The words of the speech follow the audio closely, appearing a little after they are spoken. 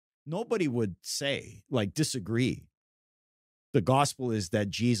nobody would say, like, disagree. The gospel is that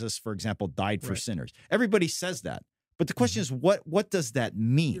Jesus, for example, died for sinners. Everybody says that. But the question is, what does that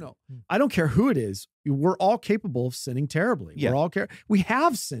mean? I don't care who it is. We're all capable of sinning terribly. Yeah. We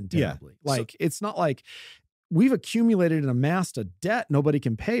have sinned terribly. Yeah. Like, it's not like we've accumulated and amassed a debt nobody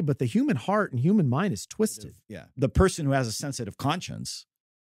can pay, but the human heart and human mind is twisted. Yeah. The person who has a sensitive conscience,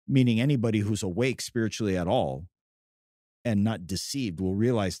 meaning anybody who's awake spiritually at all and not deceived, will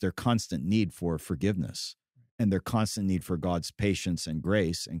realize their constant need for forgiveness and their constant need for God's patience and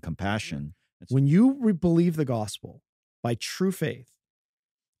grace and compassion. When you believe the gospel by true faith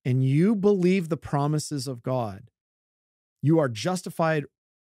and you believe the promises of God, you are justified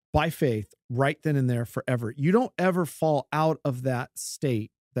by faith right then and there forever. You don't ever fall out of that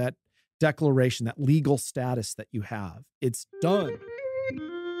state, that declaration, that legal status that you have. It's done.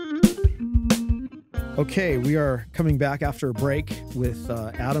 Okay, we are coming back after a break with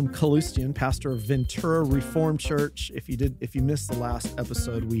Adam Kaloostian, pastor of Ventura Reformed Church. If you missed the last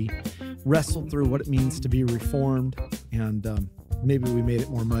episode, we wrestled through what it means to be reformed, and maybe we made it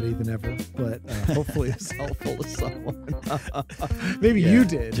more muddy than ever, but hopefully it's helpful to someone. Maybe you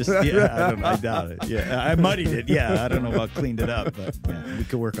did. I doubt it. Yeah, I muddied it. Yeah, I don't know about cleaned it up, but yeah, we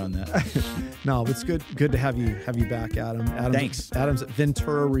could work on that. No, it's good to have you back, Adam. Thanks. Adam's at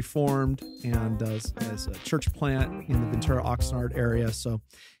Ventura Reformed and does as a church plant in the Ventura Oxnard area. So,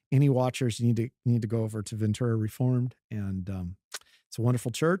 any watchers, you need to go over to Ventura Reformed, and it's a wonderful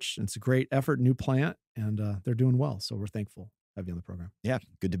church. And it's a great effort, new plant, and they're doing well. So we're thankful to have you on the program. Yeah,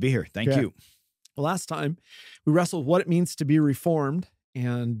 good to be here. Thank you. Well, last time we wrestled what it means to be reformed,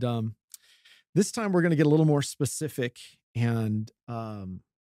 and this time we're going to get a little more specific and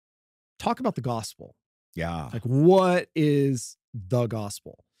talk about the gospel. Yeah. Like, what is the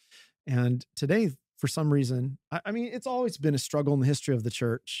gospel? And today, for some reason, I mean, it's always been a struggle in the history of the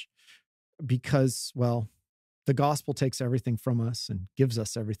church because, well, the gospel takes everything from us and gives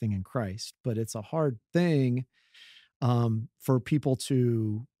us everything in Christ. But it's a hard thing for people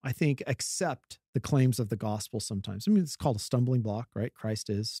to, I think, accept the claims of the gospel sometimes. I mean, it's called a stumbling block, right? Christ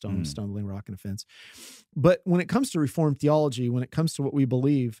is stone, stumbling rock, and offense. But when it comes to Reformed theology, when it comes to what we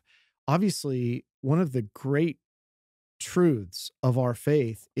believe, obviously, one of the great truths of our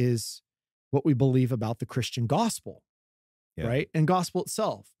faith is what we believe about the Christian gospel, right? And gospel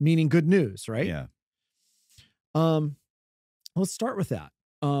itself, meaning good news, right? Yeah. Let's start with that.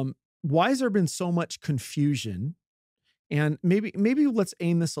 Why has there been so much confusion? And maybe let's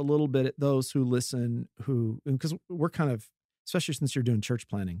aim this a little bit at those who listen, because we're kind of, especially since you're doing church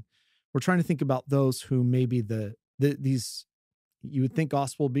planning, we're trying to think about those who maybe these, you would think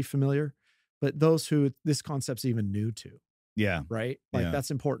gospel would be familiar, but those who this concept's even new to. Yeah. Right? Like,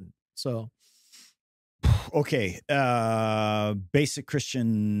 that's important. So. Okay. Basic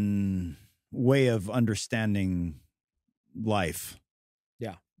Christian way of understanding life.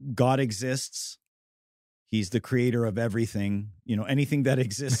 Yeah. God exists. He's the creator of everything. You know, anything that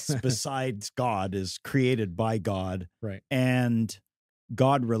exists besides God is created by God. Right. And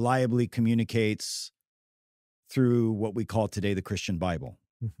God reliably communicates through what we call today the Christian Bible.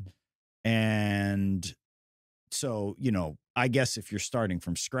 Mm-hmm. And so, you know, I guess if you're starting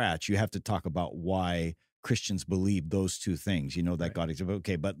from scratch, you have to talk about why Christians believe those two things, you know, that God is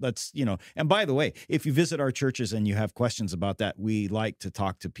okay. But let's, you know, and by the way, if you visit our churches and you have questions about that, we like to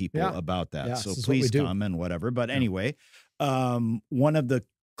talk to people about that. So please come and whatever. But anyway, one of the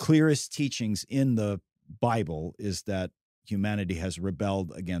clearest teachings in the Bible is that humanity has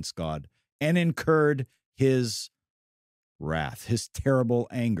rebelled against God and incurred his wrath, his terrible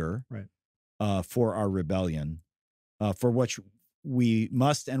anger for our rebellion, for which we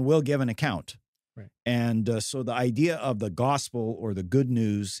must and will give an account. Right. And so the idea of the gospel or the good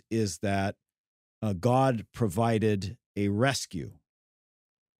news is that God provided a rescue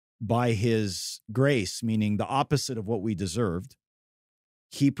by his grace, meaning the opposite of what we deserved.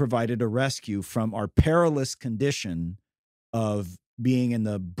 He provided a rescue from our perilous condition of being in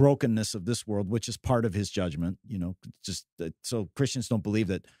the brokenness of this world, which is part of his judgment. You know, just so Christians don't believe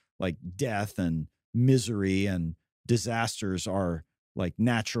that like death and misery and disasters are like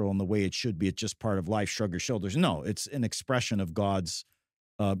natural in the way it should be. It's just part of life. Shrug your shoulders. No, it's an expression of God's,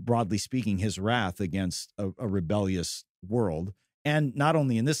 broadly speaking, his wrath against a rebellious world. And not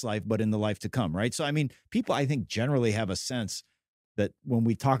only in this life, but in the life to come, right? So, I mean, people, I think, generally have a sense that when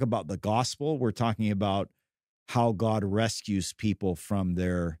we talk about the gospel, we're talking about how God rescues people from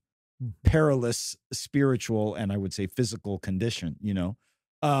their perilous spiritual and I would say physical condition, you know?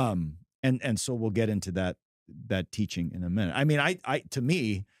 And so we'll get into that teaching in a minute. I mean, I to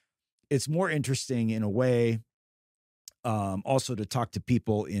me, it's more interesting in a way also to talk to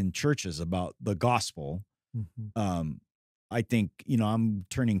people in churches about the gospel. Mhm. I think, I'm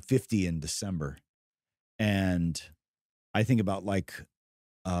turning 50 in December, and I think about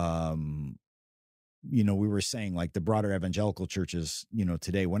we were saying like the broader evangelical churches,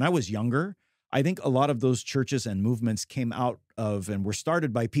 today. When I was younger, I think a lot of those churches and movements came out of and were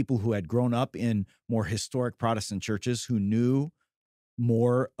started by people who had grown up in more historic Protestant churches who knew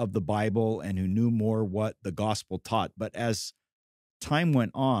more of the Bible and who knew more what the gospel taught. But as time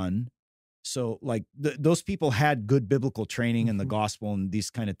went on, so like those people had good biblical training in the gospel and these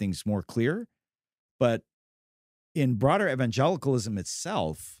kind of things more clear. But in broader evangelicalism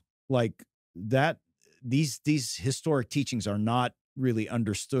itself, like that, these historic teachings are not really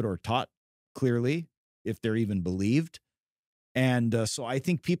understood or taught clearly, if they're even believed. And so I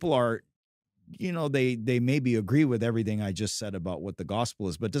think people are, they maybe agree with everything I just said about what the gospel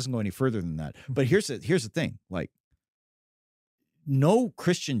is, but it doesn't go any further than that. But here's the thing, like no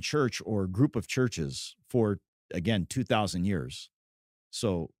Christian church or group of churches for, again, 2,000 years.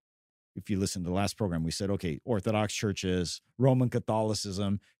 So if you listen to the last program, we said, okay, Orthodox churches, Roman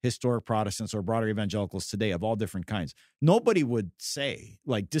Catholicism, historic Protestants, or broader evangelicals today of all different kinds. Nobody would say,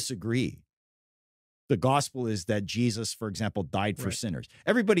 disagree. The gospel is that Jesus, for example, died for sinners.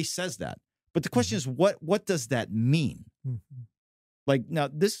 Everybody says that. But the question is, what does that mean? Mm-hmm. Like, now,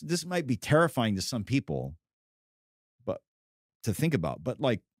 this might be terrifying to some people, but to think about. But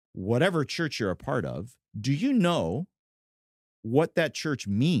like, whatever church you're a part of, do you know what that church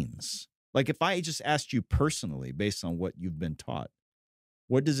means? Like, if I just asked you personally, based on what you've been taught,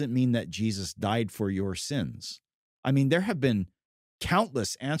 what does it mean that Jesus died for your sins? I mean, there have been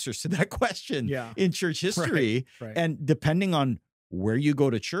countless answers to that question in church history. Right. And depending on where you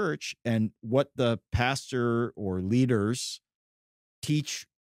go to church and what the pastor or leaders teach,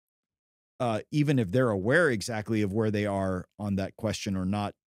 even if they're aware exactly of where they are on that question or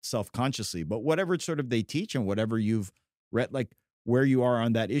not self-consciously, but whatever sort of they teach and whatever you've read, like where you are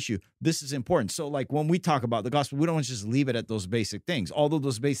on that issue, this is important. So like when we talk about the gospel, we don't just leave it at those basic things, although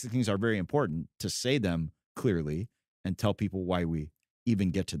those basic things are very important to say them clearly and tell people why we even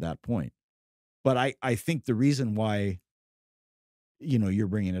get to that point. But I think the reason why, you're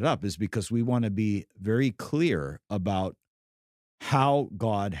bringing it up is because we want to be very clear about how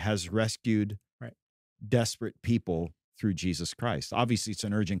God has rescued desperate people through Jesus Christ. Obviously, it's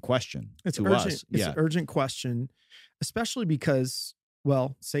an urgent question to us. It's an urgent question, especially because,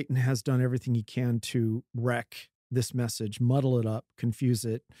 well, Satan has done everything he can to wreck this message, muddle it up, confuse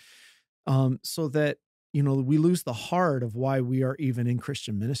it, so that, we lose the heart of why we are even in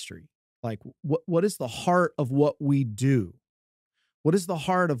Christian ministry. Like, what is the heart of what we do? What is the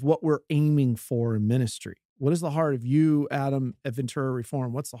heart of what we're aiming for in ministry? What is the heart of you, Adam, at Ventura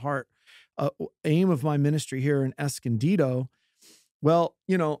Reform? What's the heart, aim of my ministry here in Escondido? Well,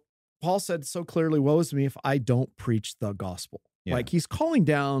 Paul said so clearly, woe is me if I don't preach the gospel. Yeah. Like, he's calling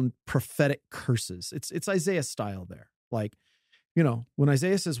down prophetic curses. It's Isaiah style there. Like, when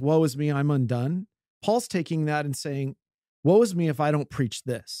Isaiah says, woe is me, I'm undone, Paul's taking that and saying, woe is me if I don't preach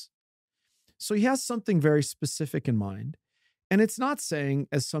this. So he has something very specific in mind. And it's not saying,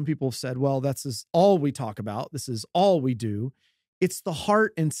 as some people have said, well, that's all we talk about. This is all we do. It's the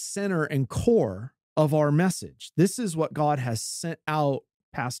heart and center and core of our message. This is what God has sent out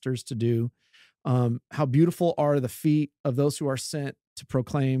pastors to do. How beautiful are the feet of those who are sent to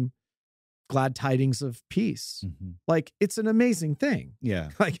proclaim glad tidings of peace. Mm-hmm. Like, it's an amazing thing.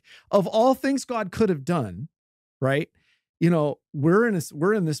 Yeah. Like, of all things God could have done, right? We're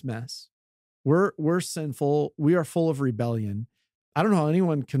in this mess. We're sinful. We are full of rebellion. I don't know how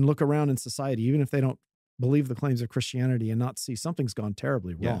anyone can look around in society, even if they don't believe the claims of Christianity, and not see something's gone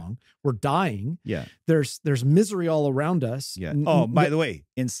terribly wrong. Yeah. We're dying. Yeah. There's misery all around us. Yeah. Oh, by the way,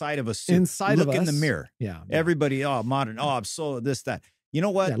 inside of us, look in the mirror. Yeah. Everybody, modern. I'm so this, that. You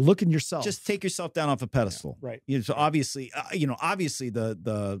know what? Yeah, look in yourself. Just take yourself down off a pedestal. Yeah, right. So obviously, obviously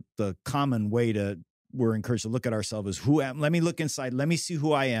the common way to, we're encouraged to look at ourselves as let me look inside, let me see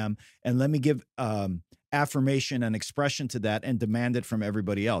who I am, and let me give affirmation and expression to that and demand it from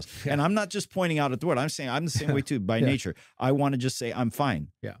everybody else. Yeah. And I'm not just pointing out at the word. I'm saying I'm the same way too by nature. I want to just say I'm fine.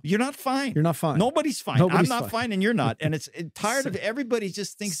 Yeah. You're not fine. You're not fine. Nobody's fine. I'm not fine and you're not. And it's tired of everybody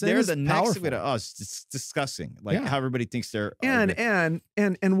just thinks they're the next of it. Oh, it's disgusting. Like how everybody thinks they're and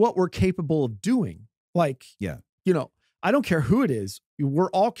what we're capable of doing. Like, I don't care who it is.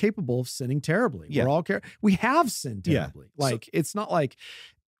 We're all capable of sinning terribly. Yeah. We have sinned terribly. Yeah. Like, it's not like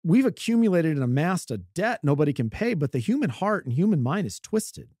we've accumulated and amassed a debt nobody can pay, but the human heart and human mind is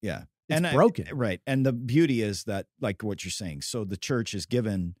twisted. Yeah. It's broken. Right. And the beauty is that, like what you're saying, so the church is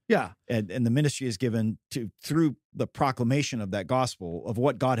given, and the ministry is given through the proclamation of that gospel of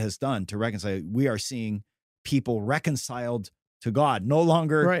what God has done to reconcile. We are seeing people reconciled to God, no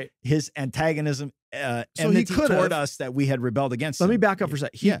longer his antagonism, enmity toward us that we had rebelled against. Let me back up for a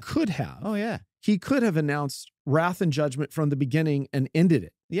second. He could have. Oh, yeah. He could have announced wrath and judgment from the beginning and ended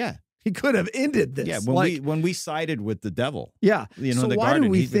it. Yeah. He could have ended this. Yeah, when we sided with the devil. Yeah. You know, so the why garden, do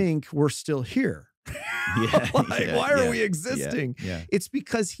we think we're still here? Why are we existing? Yeah. It's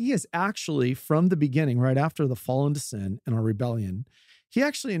because he is actually, from the beginning, right after the fall into sin and our rebellion, he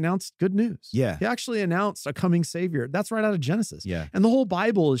actually announced good news. Yeah. He actually announced a coming savior. That's right out of Genesis. Yeah. And the whole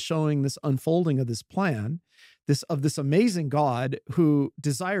Bible is showing this unfolding of this plan, this amazing God who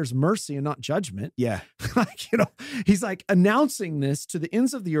desires mercy and not judgment. Yeah. He's like announcing this to the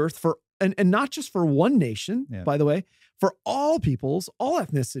ends of the earth and not just for one nation, by the way, for all peoples, all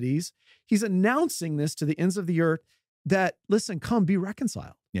ethnicities. He's announcing this to the ends of the earth that, listen, come be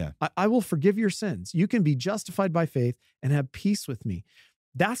reconciled. Yeah. I will forgive your sins. You can be justified by faith and have peace with me.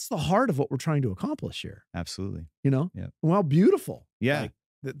 That's the heart of what we're trying to accomplish here. Absolutely. Yeah. Well, beautiful. Yeah. Like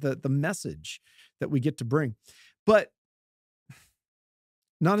the message that we get to bring, but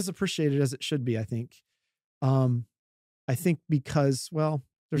not as appreciated as it should be, I think. I think because, well,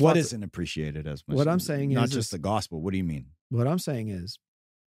 there's what isn't appreciated as much. What I'm saying not is just the gospel. What do you mean? What I'm saying is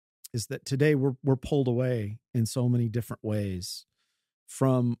that today we're pulled away in so many different ways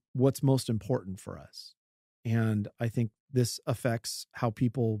from what's most important for us. And I think this affects how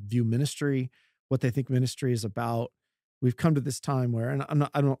people view ministry, what they think ministry is about. We've come to this time where, and I'm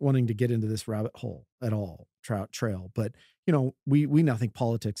not wanting to get into this rabbit hole at all, trail, but we now think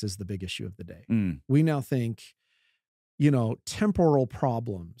politics is the big issue of the day. We now think, temporal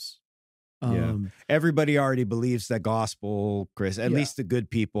problems. Everybody already believes the gospel, Chris, at least the good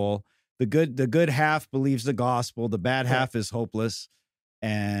people. The good half believes the gospel. The bad half is hopeless.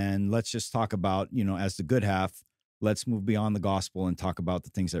 And let's just talk about, as the good half, let's move beyond the gospel and talk about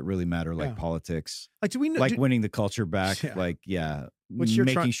the things that really matter, like politics, like winning the winning culture back, which you're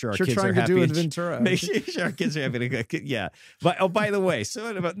making sure our kids are happy. Do in Ventura. Making sure our kids are happy. Yeah. But by the way,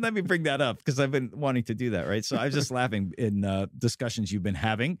 so let me bring that up because I've been wanting to do that, right? So I was just laughing in discussions you've been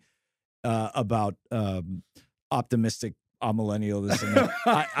having about optimistic amillennial, this and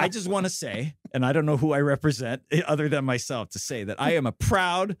that. I just want to say, and I don't know who I represent other than myself, to say that I am a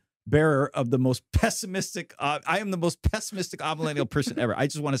proud bearer of the most pessimistic. I am the most pessimistic amillennial person ever. I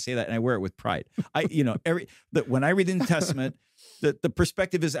just want to say that, and I wear it with pride. When I read the New Testament, the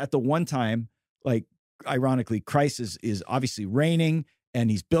perspective is at the one time, like ironically, Christ is obviously reigning. And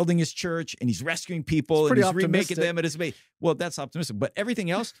he's building his church, and he's rescuing people, and he's remaking them at his way. Well, that's optimistic, but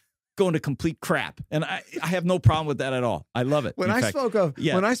everything else going to complete crap, and I have no problem with that at all. I love it. When I spoke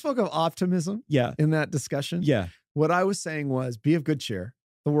of optimism, in that discussion, what I was saying was, be of good cheer.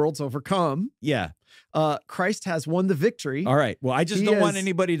 The world's overcome. Yeah. Christ has won the victory. All right. Well, I just don't want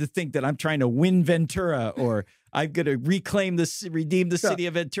anybody to think that I'm trying to win Ventura or I'm going to redeem the city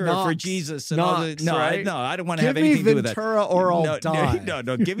of Ventura for Jesus. And I don't want to have anything to do with that. Give me Ventura or I'll die.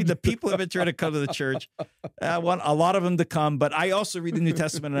 No. Give me the people of Ventura to come to the church. I want a lot of them to come, but I also read the New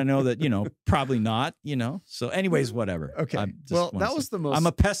Testament and I know that, probably not, So anyways, whatever. Okay. That was the most I'm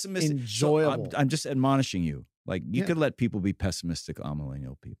a pessimist. enjoyable. So I'm just admonishing you. Like you could let people be pessimistic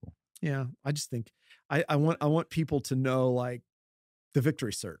amillennial people. Yeah. I just think I want people to know like the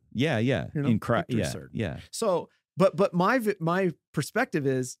victory's certain. Yeah. In Christ. Yeah. So, but my perspective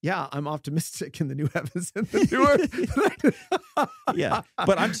is, I'm optimistic in the new heavens and the new earth. Yeah.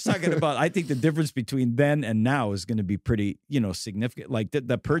 But I'm just talking about, I think the difference between then and now is going to be pretty, significant. Like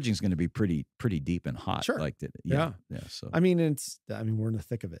the purging is going to be pretty deep and hot. Sure. Like yeah. So, we're in the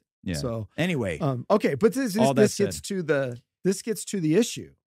thick of it. Yeah. So anyway, okay. But this gets to the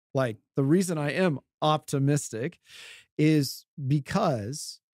issue. Like the reason I am optimistic is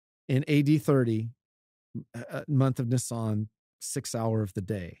because in AD 30, month of Nisan, 6th hour of the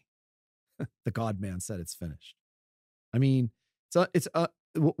day, the God-man said it's finished. I mean,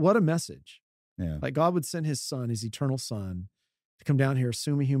 what a message. Yeah. Like God would send his son, his eternal son, to come down here,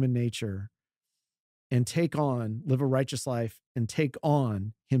 assume a human nature, and live a righteous life and take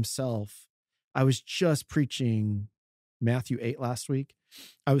on himself. I was just preaching Matthew 8 last week.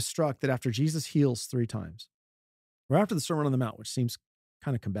 I was struck that after Jesus heals 3 times, or after the Sermon on the Mount, which seems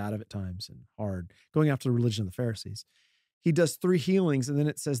kind of combative at times and hard, going after the religion of the Pharisees, he does 3 healings, and then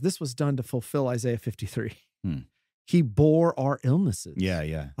it says this was done to fulfill Isaiah 53. He bore our illnesses.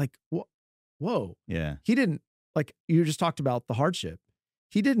 Yeah. Like, whoa. Yeah. He didn't, like you just talked about the hardship.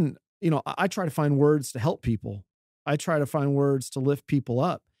 He didn't, I try to find words to help people. I try to find words to lift people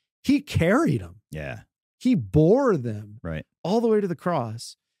up. He carried them. Yeah. He bore them Right. all the way to the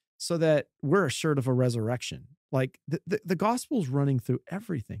cross so that we're assured of a resurrection. Like the gospel's running through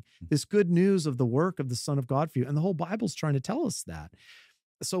everything. This good news of the work of the Son of God for you. And the whole Bible's trying to tell us that.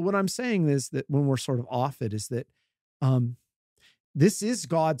 So what I'm saying is that when we're sort of off it is that this is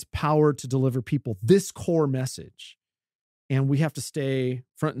God's power to deliver people this core message. And we have to stay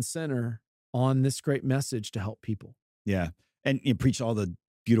front and center on this great message to help people. Yeah. And you preach all the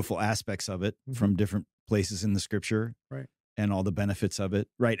beautiful aspects of it from different places in the scripture. Right. And all the benefits of it.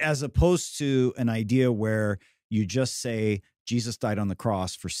 Right. As opposed to an idea where you just say, Jesus died on the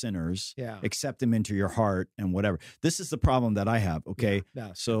cross for sinners. Yeah. Accept him into your heart and whatever. This is the problem that I have. Okay.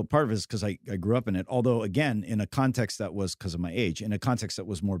 Yeah. So part of it is because I grew up in it. Although, again, in a context that was, because of my age, in a context that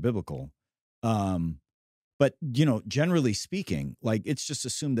was more biblical. But, you know, generally speaking, like it's just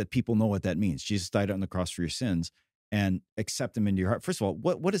assumed that people know what that means. Jesus died on the cross for your sins and accept him into your heart. First of all,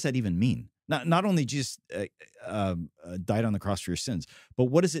 what does that even mean? Not only Jesus died on the cross for your sins, but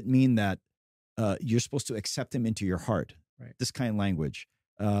what does it mean that you're supposed to accept him into your heart? Right. This kind of language.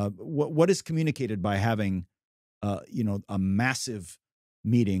 What is communicated by having, a massive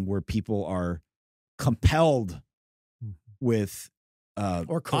meeting where people are compelled with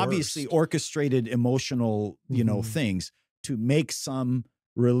or obviously orchestrated emotional, things to make some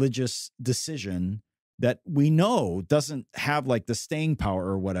religious decision that we know doesn't have like the staying power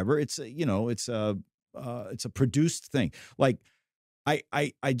or whatever. It's a produced thing. Like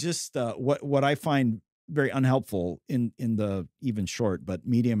I just what I find very unhelpful in the even short but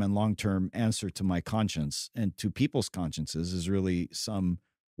medium and long term answer to my conscience and to people's consciences is really some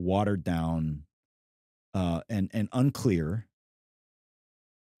watered down and unclear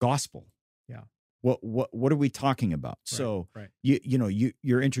gospel. Yeah. What are we talking about? Right, So right.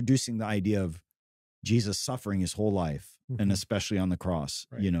 you're introducing the idea of Jesus suffering his whole life and especially on the cross,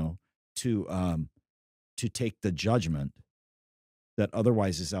 Right. To take the judgment that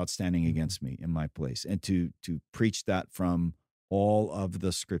otherwise is outstanding against me in my place, and to preach that from all of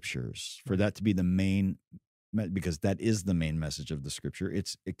the scriptures, for that to be the main, because that is the main message of the scripture.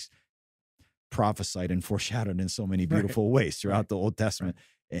 It's prophesied and foreshadowed in so many beautiful ways throughout the Old Testament,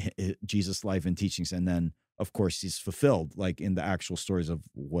 Jesus' life and teachings. And then, of course, he's fulfilled like in the actual stories of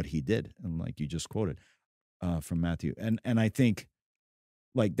what he did. And like you just quoted from Matthew. And I think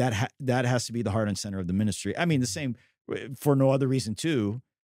like that has to be the heart and center of the ministry. I mean, the same for no other reason too,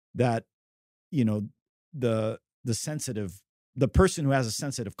 that, the person who has a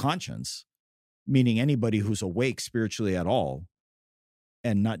sensitive conscience, meaning anybody who's awake spiritually at all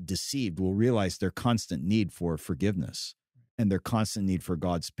and not deceived, will realize their constant need for forgiveness and their constant need for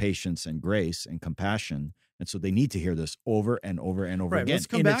God's patience and grace and compassion. And so they need to hear this over and over and over again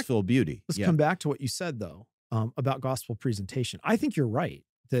in its full beauty. Let's come back to what you said, though, about gospel presentation. I think you're right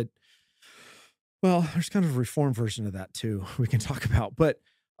that, well, there's kind of a reformed version of that too we can talk about, but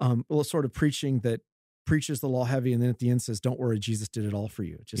sort of preaching that preaches the law heavy and then at the end says, don't worry, Jesus did it all for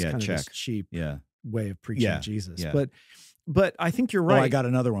you. Just kind of this cheap way of preaching Jesus. Yeah. But I think you're right. Oh, I got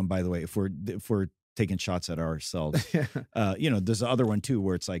another one, by the way, if we're taking shots at ourselves. There's the other one too,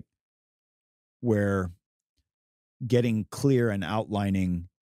 where it's like, where getting clear and outlining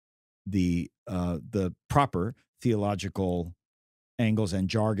the proper theological angles and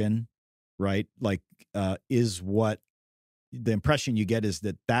jargon, right? Like, is what the impression you get is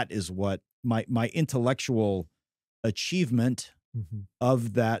that is what my intellectual achievement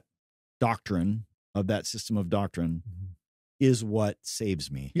of that doctrine, of that system of doctrine, is what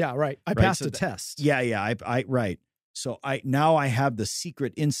saves me. Yeah, right. I passed a test. Yeah. I right. So I have the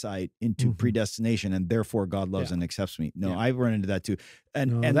secret insight into predestination, and therefore God loves and accepts me. No, I run into that too,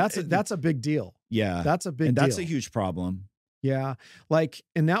 and that's a big deal. Yeah, that's a big deal. That's a huge problem. Yeah,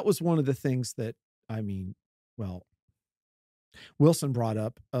 and that was one of the things that Wilson brought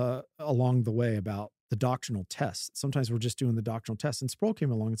up along the way about the doctrinal tests. Sometimes we're just doing the doctrinal tests, and Sproul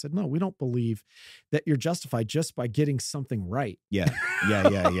came along and said, "No, we don't believe that you're justified just by getting something right." Yeah,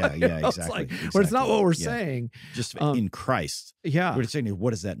 exactly. But it's not what we're saying. Just in Christ. Yeah, we're saying,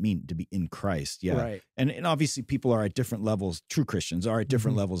 what does that mean to be in Christ? Yeah, right. And obviously, people are at different levels. True Christians are at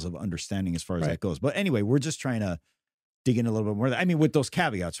different levels of understanding as far as that goes. But anyway, we're just trying to dig in a little bit more. I mean, with those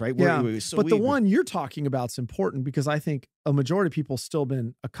caveats, right? But the one you're talking about is important, because I think a majority of people still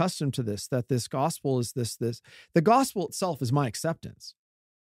been accustomed to this, that this gospel is this. The gospel itself is my acceptance.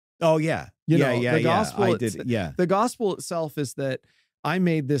 Oh, yeah. The gospel, the gospel itself is that I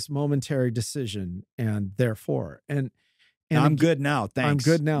made this momentary decision, and therefore, and I'm good now. Thanks.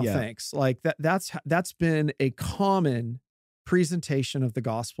 I'm good now. Thanks. Like that's been a common presentation of the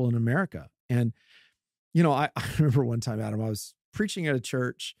gospel in America. And I remember one time, Adam, I was preaching at a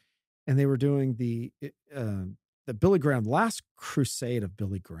church, and they were doing the Billy Graham, last crusade of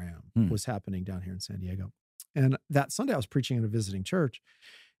Billy Graham was happening down here in San Diego. And that Sunday I was preaching in a visiting church,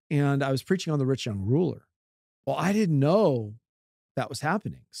 and I was preaching on the rich young ruler. Well, I didn't know that was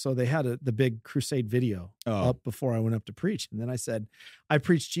happening. So they had the big crusade video up before I went up to preach. And then I said, I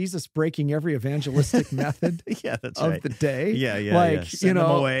preached Jesus breaking every evangelistic method of the day. Like, send them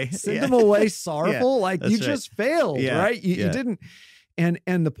away. Send them away sorrowful. Like you just failed, right? You didn't.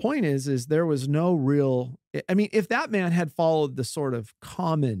 And the point is there was no real, I mean, if that man had followed the sort of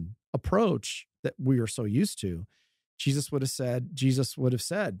common approach that we are so used to, Jesus would have said,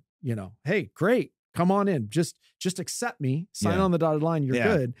 you know, hey, great. Come on in. Just accept me. Sign on the dotted line. You're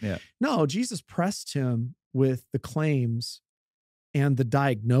good. Yeah. No, Jesus pressed him with the claims and the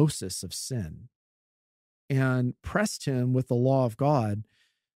diagnosis of sin, and pressed him with the law of God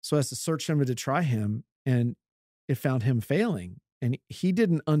so as to search him and to try him. And it found him failing. And he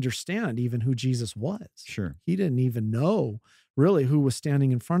didn't understand even who Jesus was. Sure. He didn't even know really who was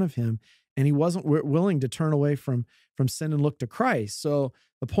standing in front of him. And he wasn't willing to turn away from sin and look to Christ. So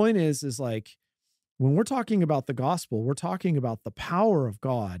the point is like, when we're talking about the gospel, we're talking about the power of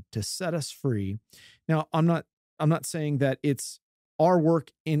God to set us free. Now, I'm not saying that it's our work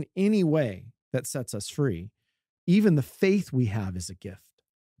in any way that sets us free. Even the faith we have is a gift.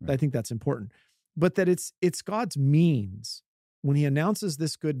 Right. I think that's important. But that it's God's means when he announces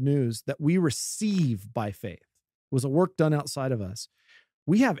this good news that we receive by faith. It was a work done outside of us.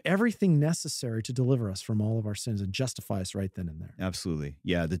 We have everything necessary to deliver us from all of our sins and justify us right then and there. Absolutely.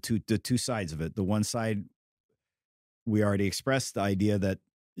 Yeah, the two sides of it. The one side, we already expressed the idea that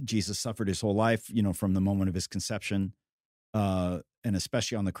Jesus suffered his whole life, you know, from the moment of his conception, and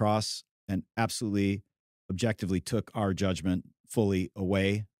especially on the cross, and absolutely objectively took our judgment fully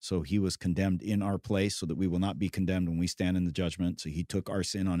away. So he was condemned in our place so that we will not be condemned when we stand in the judgment. So he took our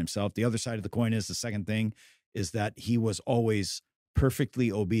sin on himself. The other side of the coin is, the second thing is that he was always perfectly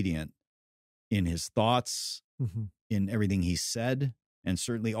obedient in his thoughts, in everything he said, and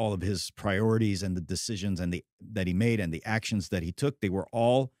certainly all of his priorities and the decisions that he made and the actions that he took. They were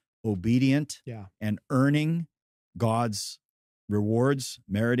all obedient and earning God's rewards,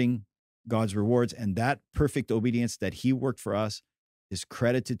 meriting God's rewards. And that perfect obedience that he worked for us is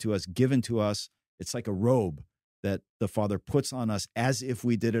credited to us, given to us. It's like a robe that the Father puts on us as if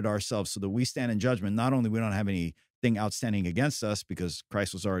we did it ourselves, so that we stand in judgment. Not only we don't have anything outstanding against us because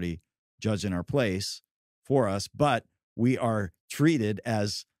Christ was already judged in our place for us, but we are treated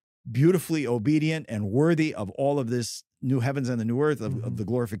as beautifully obedient and worthy of all of this new heavens and the new earth, of the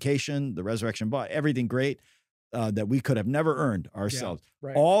glorification, the resurrection, everything great that we could have never earned ourselves. Yeah,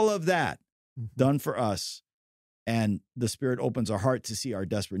 right. All of that done for us. And the Spirit opens our heart to see our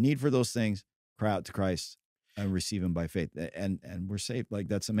desperate need for those things, cry out to Christ, and receive him by faith. And we're saved. Like,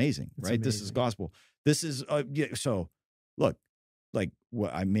 that's amazing, right? Amazing. This is gospel. This is, so look, like,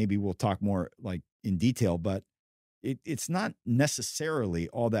 maybe we'll talk more like in detail, but it's not necessarily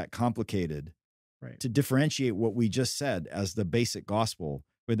all that complicated to differentiate what we just said as the basic gospel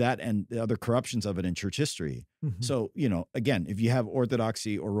with that and the other corruptions of it in church history. So, you know, again, if you have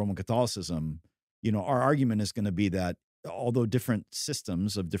Orthodoxy or Roman Catholicism, you know, our argument is going to be that although different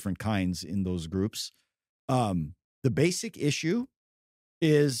systems of different kinds in those groups, the basic issue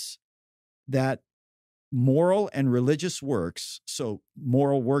is that moral and religious works, so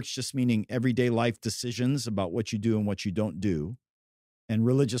moral works just meaning everyday life decisions about what you do and what you don't do, and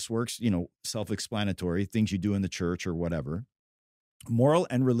religious works, you know, self-explanatory, things you do in the church or whatever. Moral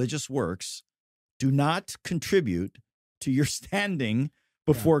and religious works do not contribute to your standing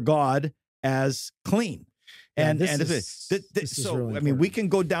before God as clean. Yeah, and so, really I mean, we can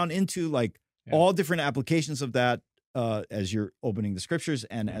go down into like all different applications of that as you're opening the scriptures,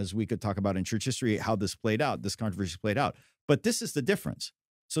 and as we could talk about in church history, how this played out, this controversy played out. But this is the difference.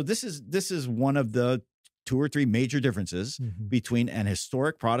 So this is one of the 2 or 3 major differences between an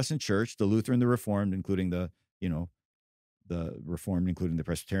historic Protestant church, the Lutheran, the Reformed, including the Reformed, including the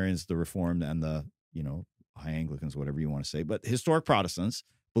Presbyterians, the Reformed, and the, you know, High Anglicans, whatever you want to say. But historic Protestants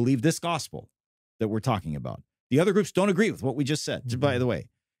believe this gospel that we're talking about. The other groups don't agree with what we just said, by the way.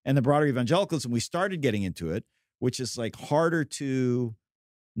 And the broader evangelicalism, we started getting into it, which is like harder to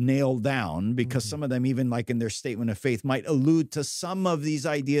nail down because some of them, even like in their statement of faith, might allude to some of these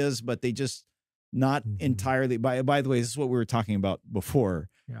ideas, but they just not entirely. By the way, this is what we were talking about before.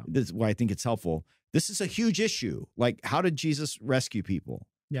 Yeah. This is why I think it's helpful. This is a huge issue. Like, how did Jesus rescue people?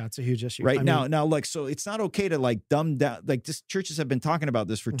 Yeah, it's a huge issue. Right. Now, like, so it's not okay to like dumb down, like this, churches have been talking about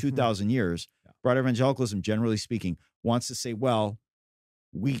this for 2,000 years. Yeah. Broader evangelicalism, generally speaking, wants to say, well,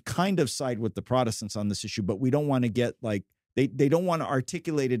 we kind of side with the Protestants on this issue, but we don't want to get like They don't want to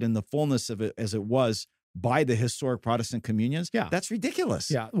articulate it in the fullness of it as it was by the historic Protestant communions. Yeah. That's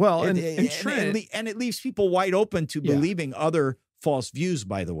ridiculous. Yeah. Well, and it leaves people wide open to believing other false views,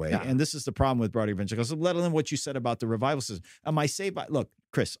 by the way. Yeah. And this is the problem with broader evangelicalism, let alone what you said about the revival system. Am I saved by, look,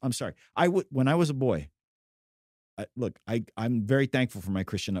 Chris, I'm sorry. When I was a boy, I'm very thankful for my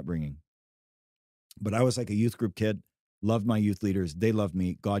Christian upbringing, but I was like a youth group kid, loved my youth leaders. They loved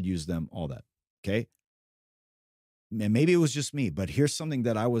me. God used them, all that. Okay. And maybe it was just me, but here's something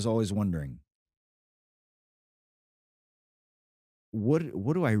that I was always wondering.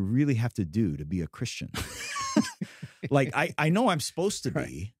 What do I really have to do to be a Christian? Like, I know I'm supposed to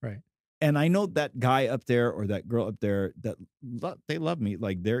be. Right. And I know that guy up there or that girl up there, that they love me.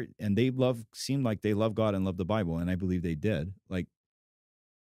 Like seemed like they love God and love the Bible. And I believe they did. Like,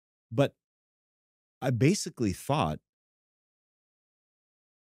 but I basically thought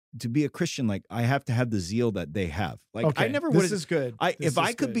to be a Christian, like, I have to have the zeal that they have. Like, okay. I never would. This is good. If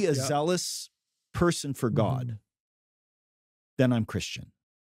I could be a zealous person for God, then I'm Christian.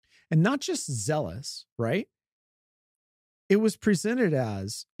 And not just zealous, right? It was presented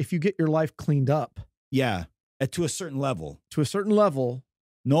as if you get your life cleaned up. Yeah. To a certain level. To a certain level.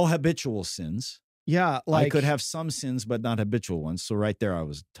 No habitual sins. Yeah. Like, I could have some sins, but not habitual ones. So right there, I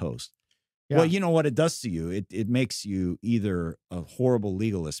was toast. Yeah. Well, you know what it does to you? It makes you either a horrible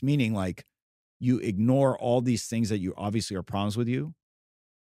legalist, meaning like you ignore all these things that you obviously are problems with you,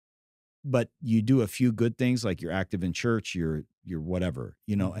 but you do a few good things, like you're active in church, you're whatever,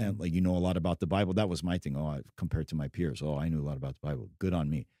 and like, a lot about the Bible. That was my thing. Compared to my peers, I knew a lot about the Bible. Good on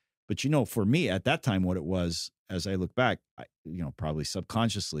me. But for me at that time, what it was, as I look back, probably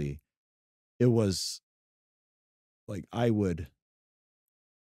subconsciously, it was like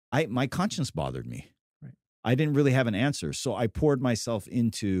my conscience bothered me. Right. I didn't really have an answer. So I poured myself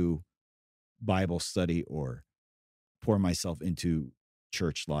into Bible study or pour myself into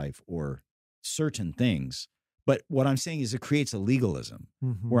church life or certain things. But what I'm saying is it creates a legalism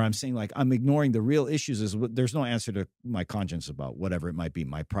where I'm saying, like, I'm ignoring the real issues. There's no answer to my conscience about whatever it might be,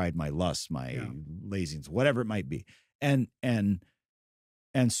 my pride, my lust, my laziness, whatever it might be. And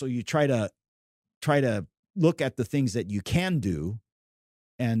so you try to look at the things that you can do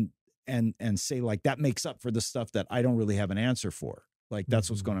and say, like, that makes up for the stuff that I don't really have an answer for. Like,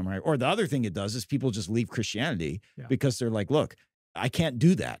 that's what's going on. Right. Or the other thing it does is people just leave Christianity because they're like, look, I can't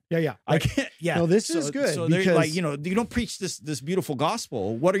do that. Yeah. I can't. Yeah. No, this is good. So because, they're like, you don't preach this beautiful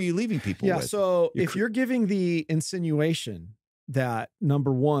gospel. What are you leaving people with? So if you're giving the insinuation that,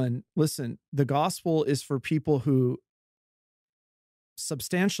 number one, listen, the gospel is for people who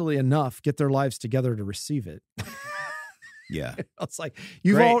substantially enough get their lives together to receive it. Yeah. It's like,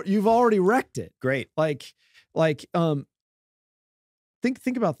 you've already wrecked it. Great. Think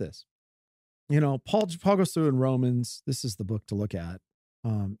about this. Paul goes through in Romans. This is the book to look at.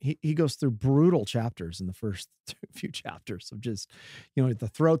 He goes through brutal chapters in the first few chapters of just, the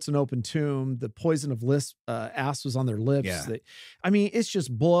throat's an open tomb. The poison of asp was on their lips. Yeah. It's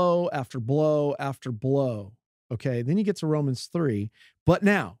just blow after blow after blow. Okay. Then you get to Romans 3. But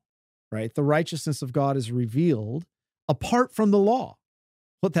now, right, the righteousness of God is revealed apart from the law.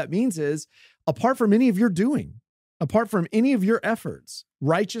 What that means is, apart from any of your doing, apart from any of your efforts,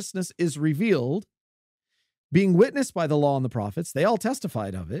 righteousness is revealed, being witnessed by the law and the prophets. They all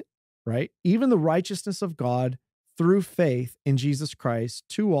testified of it, right? Even the righteousness of God through faith in Jesus Christ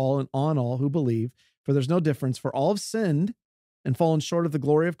to all and on all who believe, for there's no difference, for all have sinned and fallen short of the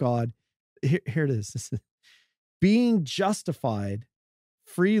glory of God. Here it is. This is being justified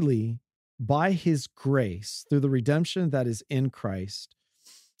freely by his grace through the redemption that is in Christ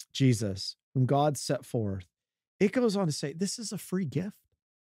Jesus, whom God set forth. It goes on to say, this is a free gift.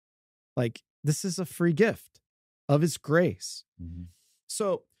 Like, this is a free gift of his grace. Mm-hmm.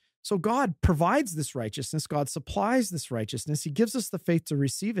 So God provides this righteousness. God supplies this righteousness. He gives us the faith to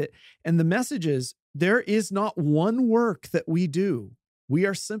receive it. And the message is, there is not one work that we do. We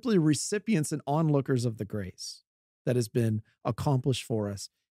are simply recipients and onlookers of the grace that has been accomplished for us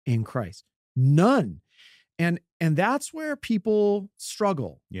in Christ. None. And that's where people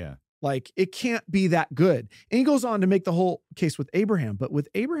struggle. Yeah. Like, it can't be that good. And he goes on to make the whole case with Abraham. But with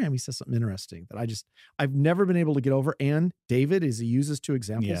Abraham, he says something interesting that I've never been able to get over. And David, as he uses two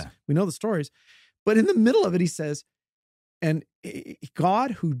examples, we know the stories. But in the middle of it, he says, and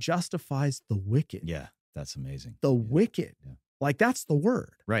God who justifies the wicked. Yeah, that's amazing. The wicked. Yeah. Like, that's the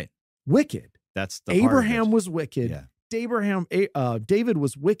word. Right. Wicked. That's the Abraham was wicked. Yeah. David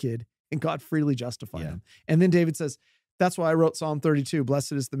was wicked, and God freely justified him. And then David says, that's why I wrote Psalm 32,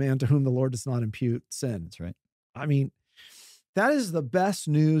 blessed is the man to whom the Lord does not impute sin. That's right. That is the best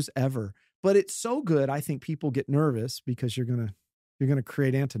news ever. But it's so good, I think people get nervous because you're gonna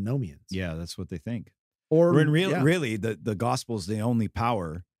create antinomians. Yeah, that's what they think. Or When really, the gospel is the only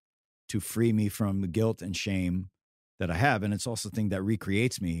power to free me from the guilt and shame that I have, and it's also the thing that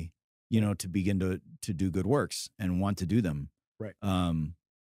recreates me, to begin to do good works and want to do them. Right.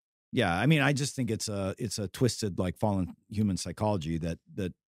 Yeah, I mean, I just think it's a twisted, like, fallen human psychology that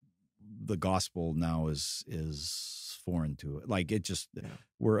the gospel now is foreign to it. Like, it just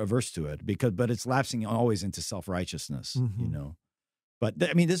we're averse to it but it's lapsing always into self-righteousness, But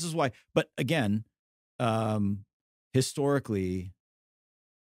I mean, this is why. But again, historically,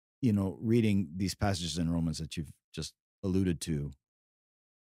 reading these passages in Romans that you've just alluded to,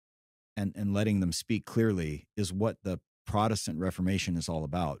 and letting them speak clearly is what the Protestant Reformation is all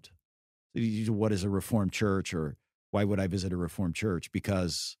about. What is a Reformed church, or why would I visit a Reformed church?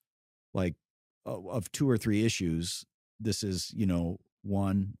 Because, like, of 2 or 3 issues, this is,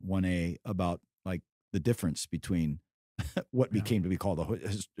 1A about, like, the difference between what became to be called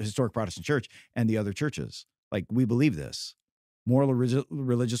the historic Protestant church and the other churches. Like, we believe this. Moral or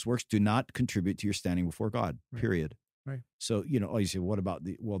religious works do not contribute to your standing before God, period. Right. So, you say, what about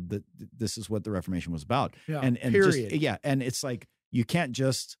this is what the Reformation was about. Yeah, and period. And it's like, you can't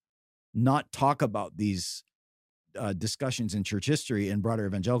just not talk about these discussions in church history and broader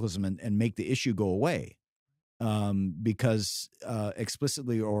evangelicalism and make the issue go away. Because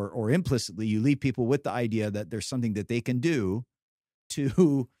explicitly or implicitly, you leave people with the idea that there's something that they can do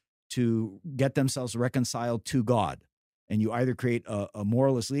to get themselves reconciled to God. And you either create a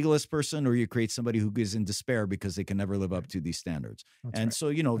moralist, legalist person, or you create somebody who is in despair because they can never live up to these standards.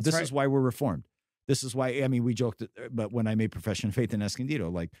 So, this is why we're Reformed. This is why, I mean, we joked, but when I made profession of faith in Escondido,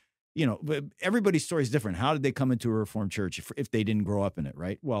 like, everybody's story is different. How did they come into a Reformed church if they didn't grow up in it,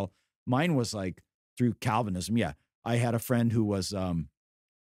 right? Well, mine was like through Calvinism. Yeah, I had a friend who was, who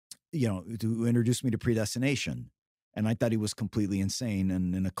introduced me to predestination. And I thought he was completely insane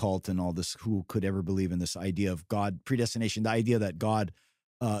and in a cult and all this. Who could ever believe in this idea of God, predestination, the idea that God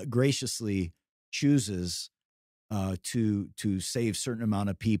graciously chooses to save certain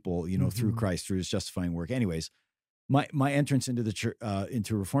amount of people, through Christ, through his justifying work. Anyways, my entrance into the church,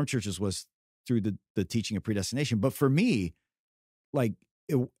 into Reformed churches was through the teaching of predestination. But for me, like,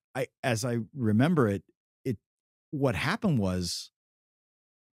 as I remember it, what happened was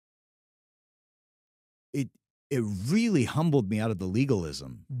it really humbled me out of the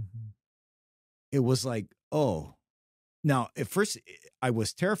legalism. It was like, oh, now at first I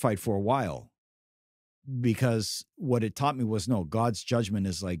was terrified for a while, because what it taught me was, no, God's judgment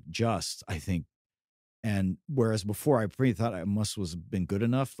is, like, just, I think. And whereas before I pretty thought I must have been good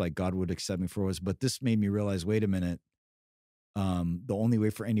enough, like God would accept me for what I was, but this made me realize, wait a minute, the only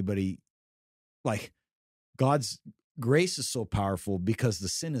way for anybody, like, God's grace is so powerful because the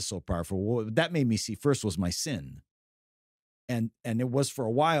sin is so powerful. What that made me see first was my sin. And it was, for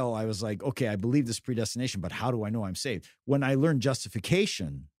a while, I was like, okay, I believe this predestination, but how do I know I'm saved? When I learned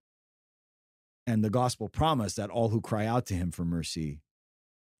justification and the gospel promise that all who cry out to him for mercy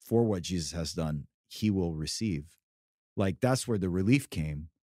for what Jesus has done, he will receive. Like, that's where the relief came.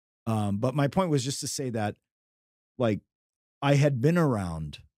 But my point was just to say that, like, I had been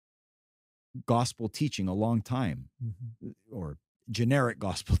around gospel teaching a long time, or generic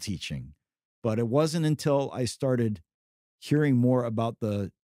gospel teaching, but it wasn't until I started hearing more about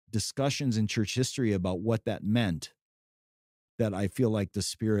the discussions in church history about what that meant that I feel like the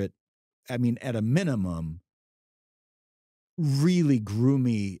Spirit, I mean, at a minimum, really grew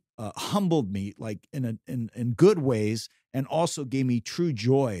me, humbled me, like, in good ways, and also gave me true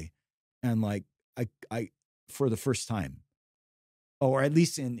joy, and, like, I for the first time, or at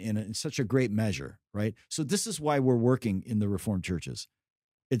least in such a great measure, right? So this is why we're working in the Reformed churches.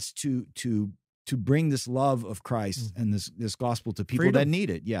 It's to bring this love of Christ and this gospel to people that need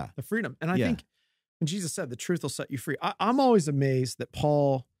it. Yeah, the freedom. And I think when Jesus said, "The truth will set you free," I'm always amazed that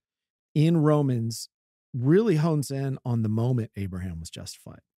Paul in Romans really hones in on the moment Abraham was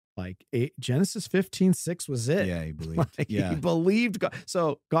justified. Like, Genesis 15:6 was it. Yeah, he believed. Like, he believed God.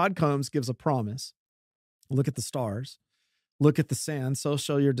 So God comes, gives a promise. Look at the stars. Look at the sand. So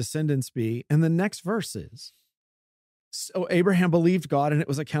shall your descendants be. And the next verse is, so Abraham believed God and it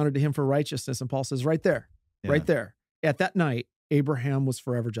was accounted to him for righteousness. And Paul says right there, at that night, Abraham was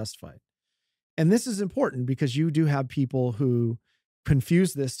forever justified. And this is important because you do have people who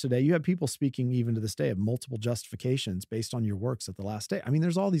confuse this today. You have people speaking even to this day of multiple justifications based on your works at the last day. I mean,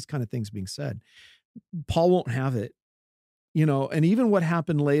 there's all these kind of things being said. Paul won't have it, and even what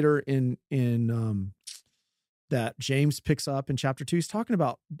happened later in that James picks up in chapter 2. He's talking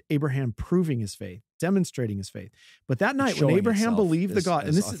about Abraham proving his faith, demonstrating his faith. But that night when Abraham believed the God,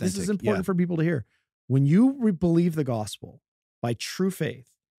 and this is important for people to hear, when you believe the gospel by true faith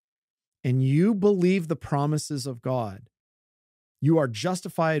and you believe the promises of God, you are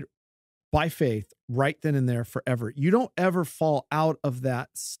justified by faith right then and there forever. You don't ever fall out of that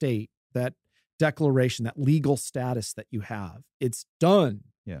state, that declaration, that legal status that you have. It's done.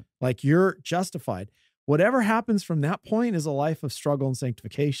 Yeah. Like you're justified. Whatever happens from that point is a life of struggle and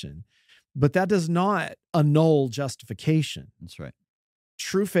sanctification, but that does not annul justification. That's right.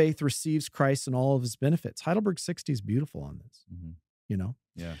 True faith receives Christ and all of his benefits. Heidelberg-60 is beautiful on this, you know?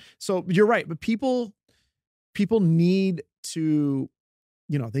 Yeah. So you're right. But people need to,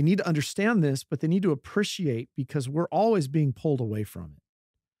 you know, they need to understand this, but they need to appreciate, because we're always being pulled away from it.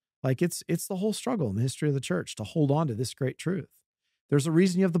 Like it's the whole struggle in the history of the church to hold on to this great truth. There's a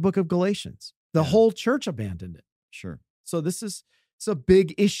reason you have the book of Galatians. The whole church abandoned it. Sure. So it's a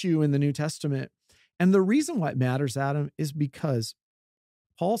big issue in the New Testament. And the reason why it matters, Adam, is because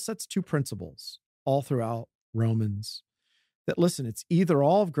Paul sets two principles all throughout Romans that, listen, it's either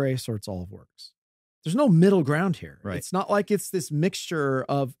all of grace or it's all of works. There's no middle ground here. Right. It's not like it's this mixture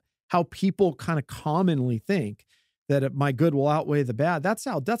of how people kind of commonly think that my good will outweigh the bad. That's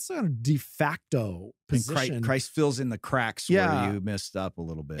not a de facto position. Christ fills in the cracks where you messed up a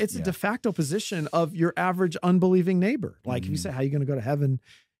little bit. It's a de facto position of your average unbelieving neighbor. Like if you say, how are you going to go to heaven?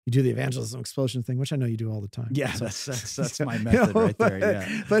 You do the evangelism explosion thing, which I know you do all the time. Yeah, so, that's my method right there.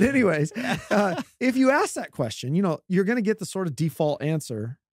 Yeah. But anyways, if you ask that question, you know, you're going to get the sort of default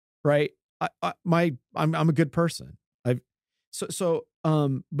answer, right? I'm a good person. But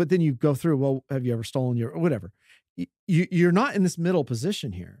then you go through, well, have you ever stolen or whatever? You're not in this middle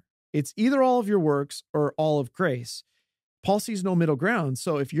position here. It's either all of your works or all of grace. Paul sees no middle ground.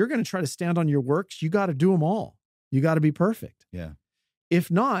 So if you're going to try to stand on your works, you got to do them all. You got to be perfect. Yeah.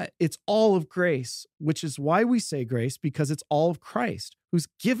 If not, it's all of grace, which is why we say grace, because it's all of Christ who's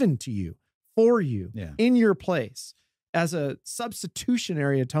given to you, for you, in your place as a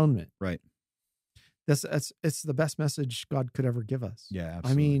substitutionary atonement. Right. It's the best message God could ever give us. Yeah,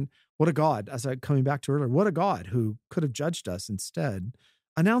 absolutely. I mean, what a God, as I coming back to earlier, what a God who could have judged us instead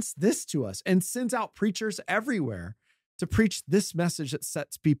announced this to us and sends out preachers everywhere to preach this message that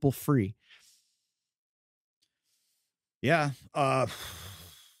sets people free. Yeah.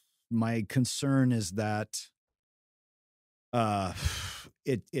 My concern is that you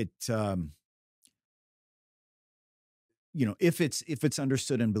know, if it's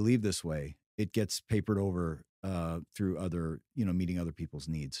understood and believed this way, it gets papered over through other, you know, meeting other people's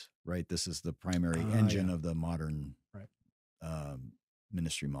needs, right? This is the primary engine of the modern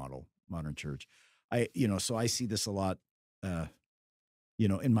ministry model, modern church. So I see this a lot, you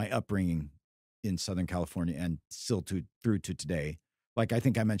know, in my upbringing in Southern California and still through to today. Like I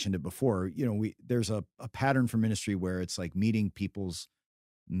think I mentioned it before, you know, there's a pattern for ministry where it's like meeting people's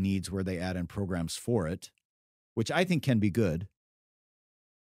needs where they add in programs for it, which I think can be good.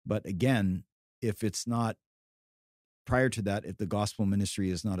 But again, if it's not prior to that, if the gospel ministry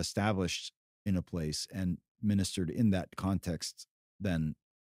is not established in a place and ministered in that context, then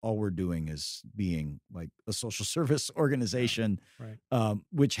all we're doing is being like a social service organization,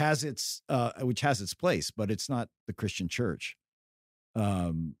 which has its place, but it's not the Christian church,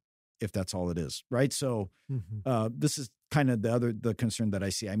 if that's all it is, right? So this is kind of the concern that I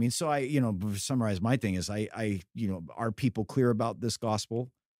see. I mean, so I, you know, to summarize my thing is I you know, are people clear about this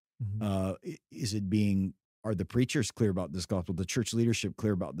gospel? Are the preachers clear about this gospel? The church leadership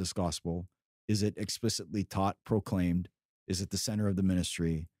clear about this gospel? Is it explicitly taught, proclaimed? Is it the center of the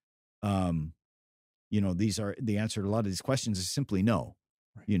ministry? You know, these are the answer to a lot of these questions is simply no,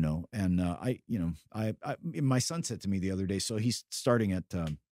 you know, and my son said to me the other day, so he's starting at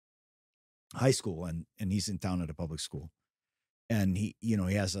high school and he's in town at a public school, and he, you know,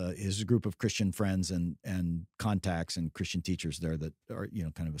 he has his group of Christian friends and contacts and Christian teachers there that are, you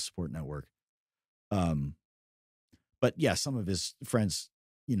know, kind of a support network. But yeah, some of his friends,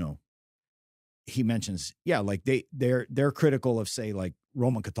 you know, he mentions, like they're critical of, say, like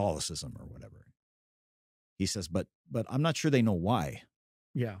Roman Catholicism or whatever. He says, but I'm not sure they know why.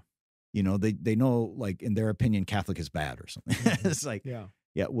 Yeah. You know, they know, like, in their opinion, Catholic is bad or something. It's like, well,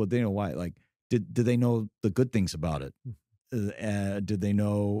 they know why. Like, do they know the good things about it? Did they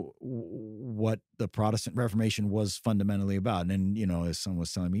know what the Protestant Reformation was fundamentally about? And, you know, as someone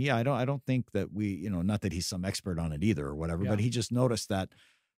was telling me, I don't think that we, you know, not that he's some expert on it either or whatever, but he just noticed that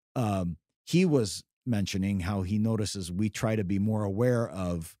he was mentioning how he notices we try to be more aware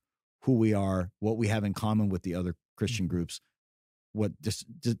of who we are, what we have in common with the other Christian groups,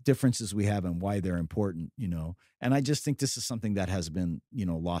 differences we have and why they're important, And I just think this is something that has been,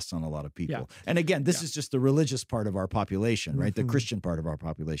 lost on a lot of people. Yeah. And again, this is just the religious part of our population, right? The Christian part of our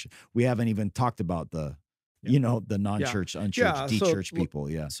population. We haven't even talked about the, the non-church, unchurched, de-church people.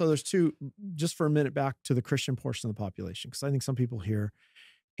 Yeah. So there's two, just for a minute back to the Christian portion of the population, because I think some people hear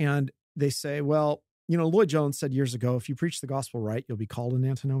and they say, well, Lloyd Jones said years ago, if you preach the gospel right, you'll be called an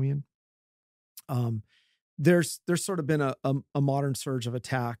antinomian. There's sort of been a modern surge of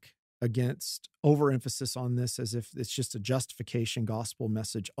attack against overemphasis on this as if it's just a justification gospel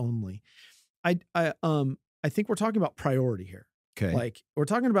message only. I think we're talking about priority here. Okay. Like we're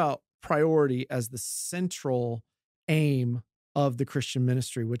talking about priority as the central aim of the Christian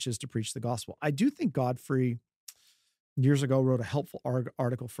ministry, which is to preach the gospel. I do think Godfrey years ago wrote a helpful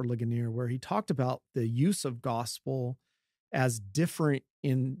article for Ligonier where he talked about the use of gospel as different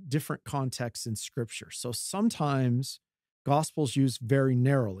in different contexts in scripture. So sometimes gospel's used very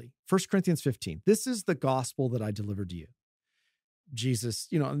narrowly. 1 Corinthians 15, this is the gospel that I delivered to you. Jesus,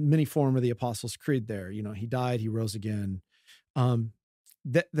 many form of the Apostles' Creed there. He died, he rose again.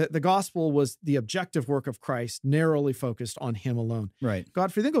 The gospel was the objective work of Christ, narrowly focused on him alone. Right.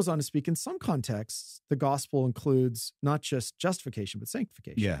 Godfrey then goes on to speak in some contexts, the gospel includes not just justification, but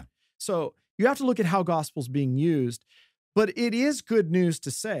sanctification. Yeah. So you have to look at how gospel's being used. But it is good news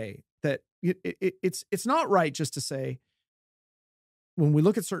to say that it's not right just to say, when we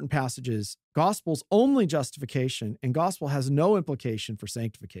look at certain passages, gospel's only justification and gospel has no implication for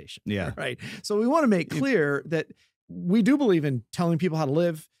sanctification. Yeah. Right. So we want to make clear that we do believe in telling people how to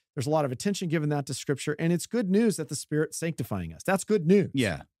live. There's a lot of attention given that to scripture, and it's good news that the Spirit's sanctifying us. That's good news.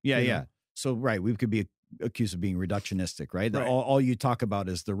 Yeah. So, right. We could be accused of being reductionistic, right? Right. All you talk about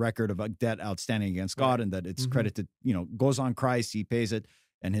is the record of a debt outstanding against God, and that it's credited, goes on Christ, he pays it,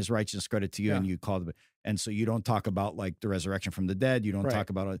 and his righteousness credit to you, and you call it. And so you don't talk about like the resurrection from the dead. You don't talk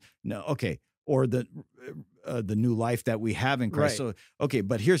about or the new life that we have in Christ. Right.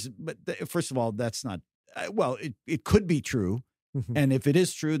 So first of all, that's not. It could be true, and if it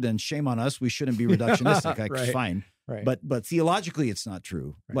is true, then shame on us. We shouldn't be reductionistic. Like, fine. Right. But theologically, it's not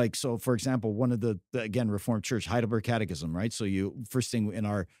true. Right. Like, so for example, one of the Reformed Church, Heidelberg-Catechism, right? So first thing in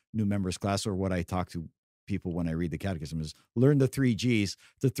our new members class, or what I talk to people when I read the catechism, is learn the 3 G's,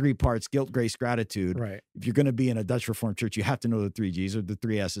 the 3 parts: guilt, grace, gratitude. Right. If you're going to be in a Dutch Reformed Church, you have to know the 3 G's, or the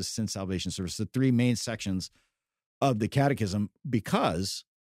 3 S's: sin, salvation, service, the 3 main sections of the catechism, because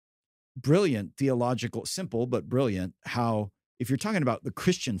brilliant theological, simple, but brilliant, how if you're talking about the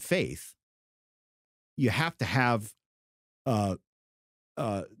Christian faith, you have to have the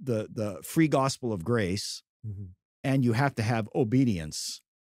free gospel of grace, and you have to have obedience.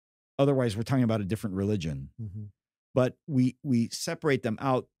 Otherwise, we're talking about a different religion. But we separate them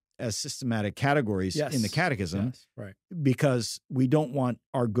out as systematic categories in the catechism, because we don't want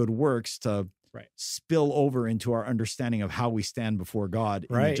our good works to spill over into our understanding of how we stand before God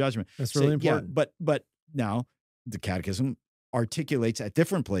in the judgment. That's really important. Yeah, but now the catechism articulates at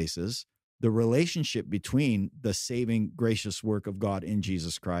different places the relationship between the saving, gracious work of God in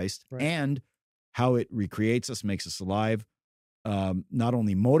Jesus Christ and how it recreates us, makes us alive, not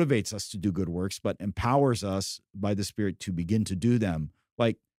only motivates us to do good works, but empowers us by the Spirit to begin to do them.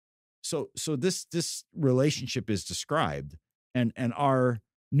 Like, so this relationship is described, and our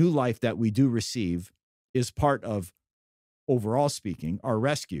new life that we do receive is part of, overall speaking, our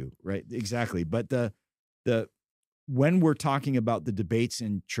rescue, right? Exactly. But when we're talking about the debates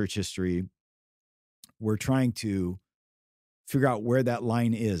in church history, we're trying to figure out where that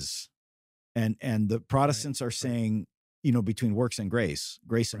line is. And the Protestants are saying, between works and grace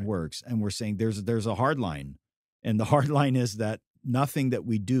and works. And we're saying there's a hard line. And the hard line is that nothing that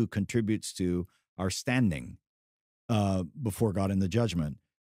we do contributes to our standing before God in the judgment.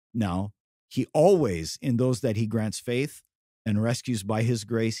 Now, he always, in those that he grants faith and rescues by his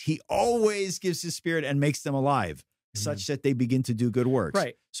grace, he always gives his Spirit and makes them alive, such that they begin to do good works.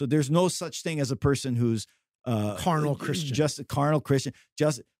 Right. So there's no such thing as a person who's carnal Christian, just a carnal Christian,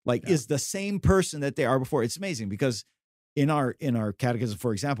 just like is the same person that they are before. It's amazing, because in our catechism,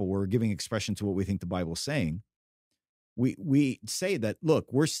 for example, we're giving expression to what we think the Bible is saying. We say that,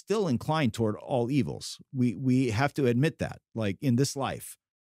 look, we're still inclined toward all evils. We have to admit that, like in this life,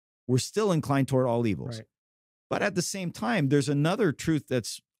 we're still inclined toward all evils. Right. But at the same time, there's another truth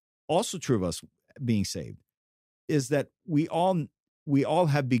that's also true of us being saved, is that we all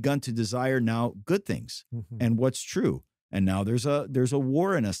have begun to desire now good things and what's true. And now there's a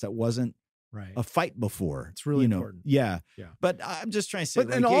war in us that wasn't Right. a fight before. It's really important. Yeah. Yeah. But I'm just trying to say,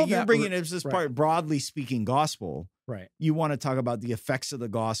 But in all you're that, bringing it this right. part, broadly speaking, gospel. Right. You want to talk about the effects of the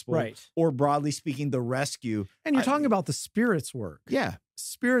gospel, Right. or broadly speaking, the rescue. And you're talking about the Spirit's work. Yeah.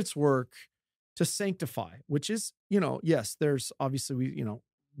 Spirit's work to sanctify, which is, yes, there's obviously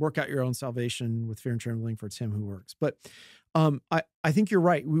work out your own salvation with fear and trembling, for it's him who works. But I think you're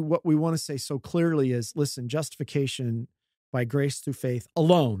right. What we want to say so clearly is, listen, justification by grace through faith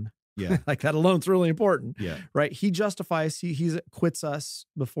alone. Yeah. Like that alone's really important. Yeah. Right. He justifies, he acquits us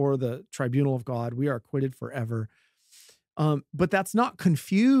before the tribunal of God. We are acquitted forever. But that's not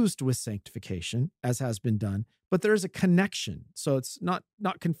confused with sanctification, as has been done, but there is a connection. So it's not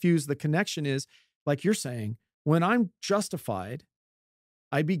confused. The connection is, like you're saying, when I'm justified,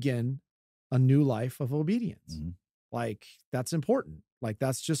 I begin a new life of obedience. Mm-hmm. Like that's important. Like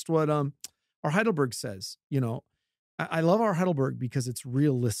that's just what our Heidelberg says. I love our Heidelberg because it's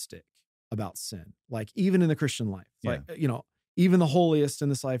realistic about sin. Like even in the Christian life, like even the holiest in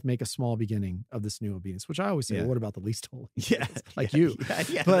this life make a small beginning of this new obedience. Which I always say, well, what about the least holy? Yeah, like you.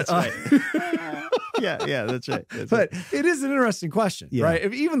 Yeah, but that's right. yeah, that's right. But it is an interesting question, right?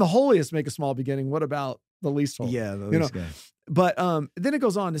 If even the holiest make a small beginning, what about the least holy? Yeah, the least guy. But then it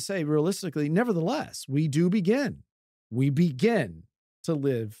goes on to say, realistically, nevertheless, we do begin. We begin to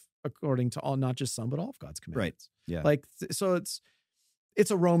live according to all, not just some, but all of God's commandments. Right. Yeah. Like, so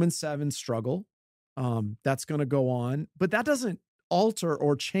it's a Romans 7 struggle. That's going to go on, but that doesn't alter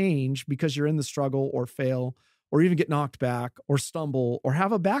or change because you're in the struggle or fail or even get knocked back or stumble or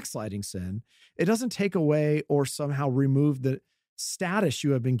have a backsliding sin. It doesn't take away or somehow remove the status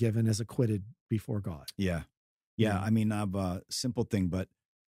you have been given as acquitted before God. Yeah. Yeah. I mean, I have a simple thing, but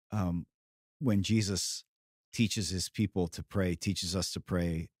when Jesus teaches his people to pray, teaches us to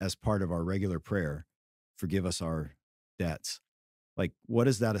pray as part of our regular prayer, forgive us our debts. Like, what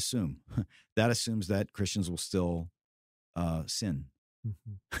does that assume? That assumes that Christians will still sin.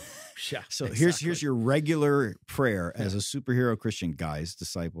 Mm-hmm. Yeah. So here's your regular prayer as a superhero Christian. Guys,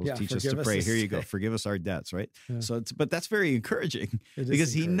 disciples, teach us to pray. Here you go. Forgive us our debts, right? Yeah. So but that's very encouraging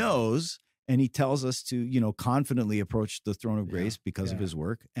because he knows and he tells us to, confidently approach the throne of grace because of his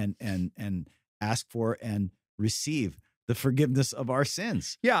work and ask for and receive the forgiveness of our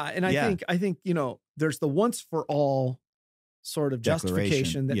sins. Yeah. And I think, there's the once for all sort of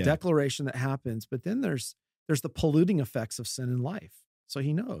justification, that declaration that happens, but then there's the polluting effects of sin in life. So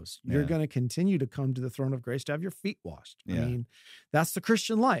he knows you're going to continue to come to the throne of grace to have your feet washed. Yeah. I mean, that's the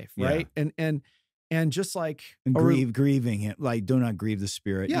Christian life, right? Yeah. And just like grieving him, like do not grieve the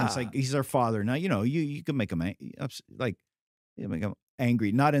Spirit. Yeah, it's like he's our Father. Now you can make him make him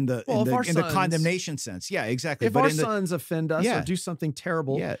angry, not in the condemnation sense. Yeah, exactly. If our sons offend us or do something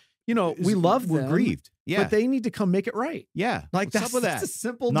terrible, we love them. We're grieved. Yeah. But they need to come make it right. Yeah. Like that's a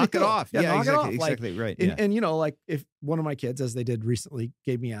simple knock deal. it off. Yeah, knock exactly, it off. Exactly. Right. And like if one of my kids, as they did recently,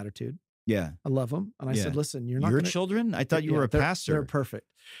 gave me attitude. Yeah. I love them. And I said, listen, you're not your children? I thought you were a pastor. They're perfect.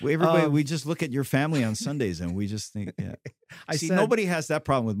 Everybody, we just look at your family on Sundays and we just think, nobody has that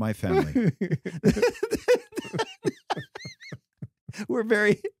problem with my family. We're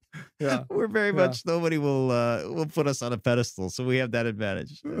very much, nobody will put us on a pedestal. So we have that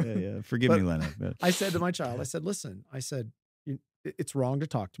advantage. Forgive me, Lena. I said to my child, listen, it's wrong to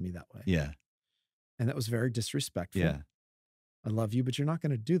talk to me that way. Yeah. And that was very disrespectful. Yeah. I love you, but you're not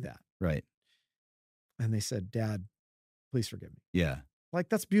going to do that. Right. And they said, Dad, please forgive me. Yeah. Like,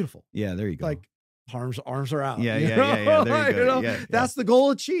 that's beautiful. Yeah. There you go. Like arms are out. Yeah. Yeah. There you go. That's the goal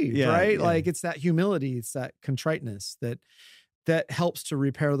achieved, right? Yeah. Like it's that humility. It's that contriteness that helps to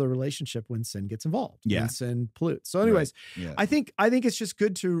repair the relationship when sin gets involved, when sin pollutes. So anyways, I think it's just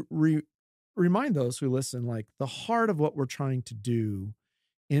good to remind those who listen, like the heart of what we're trying to do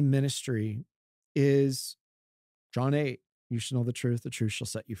in ministry is John 8, you shall know the truth shall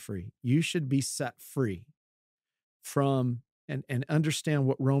set you free. You should be set free from and understand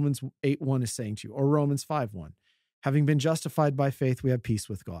what Romans 8:1 is saying to you, or Romans 5:1. Having been justified by faith, we have peace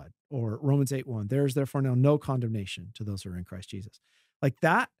with God. Or Romans 8:1, there is therefore now no condemnation to those who are in Christ Jesus. Like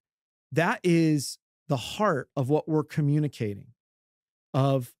that is the heart of what we're communicating,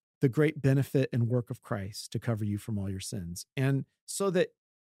 of the great benefit and work of Christ to cover you from all your sins. And so that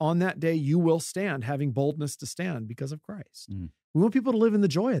on that day you will stand, having boldness to stand because of Christ. Mm. We want people to live in the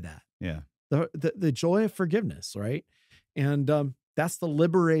joy of that. Yeah. The joy of forgiveness, right? And that's the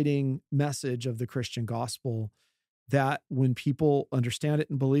liberating message of the Christian gospel, that when people understand it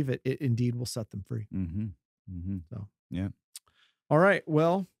and believe it, it indeed will set them free. Mm-hmm. Mm-hmm. So, yeah. All right.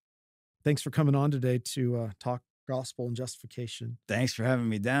 Well, thanks for coming on today to talk gospel and justification. Thanks for having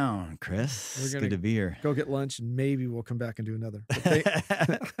me down, Chris. It's good to be here. Go get lunch and maybe we'll come back and do another.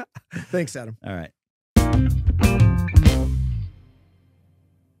 Thanks, Adam. All right.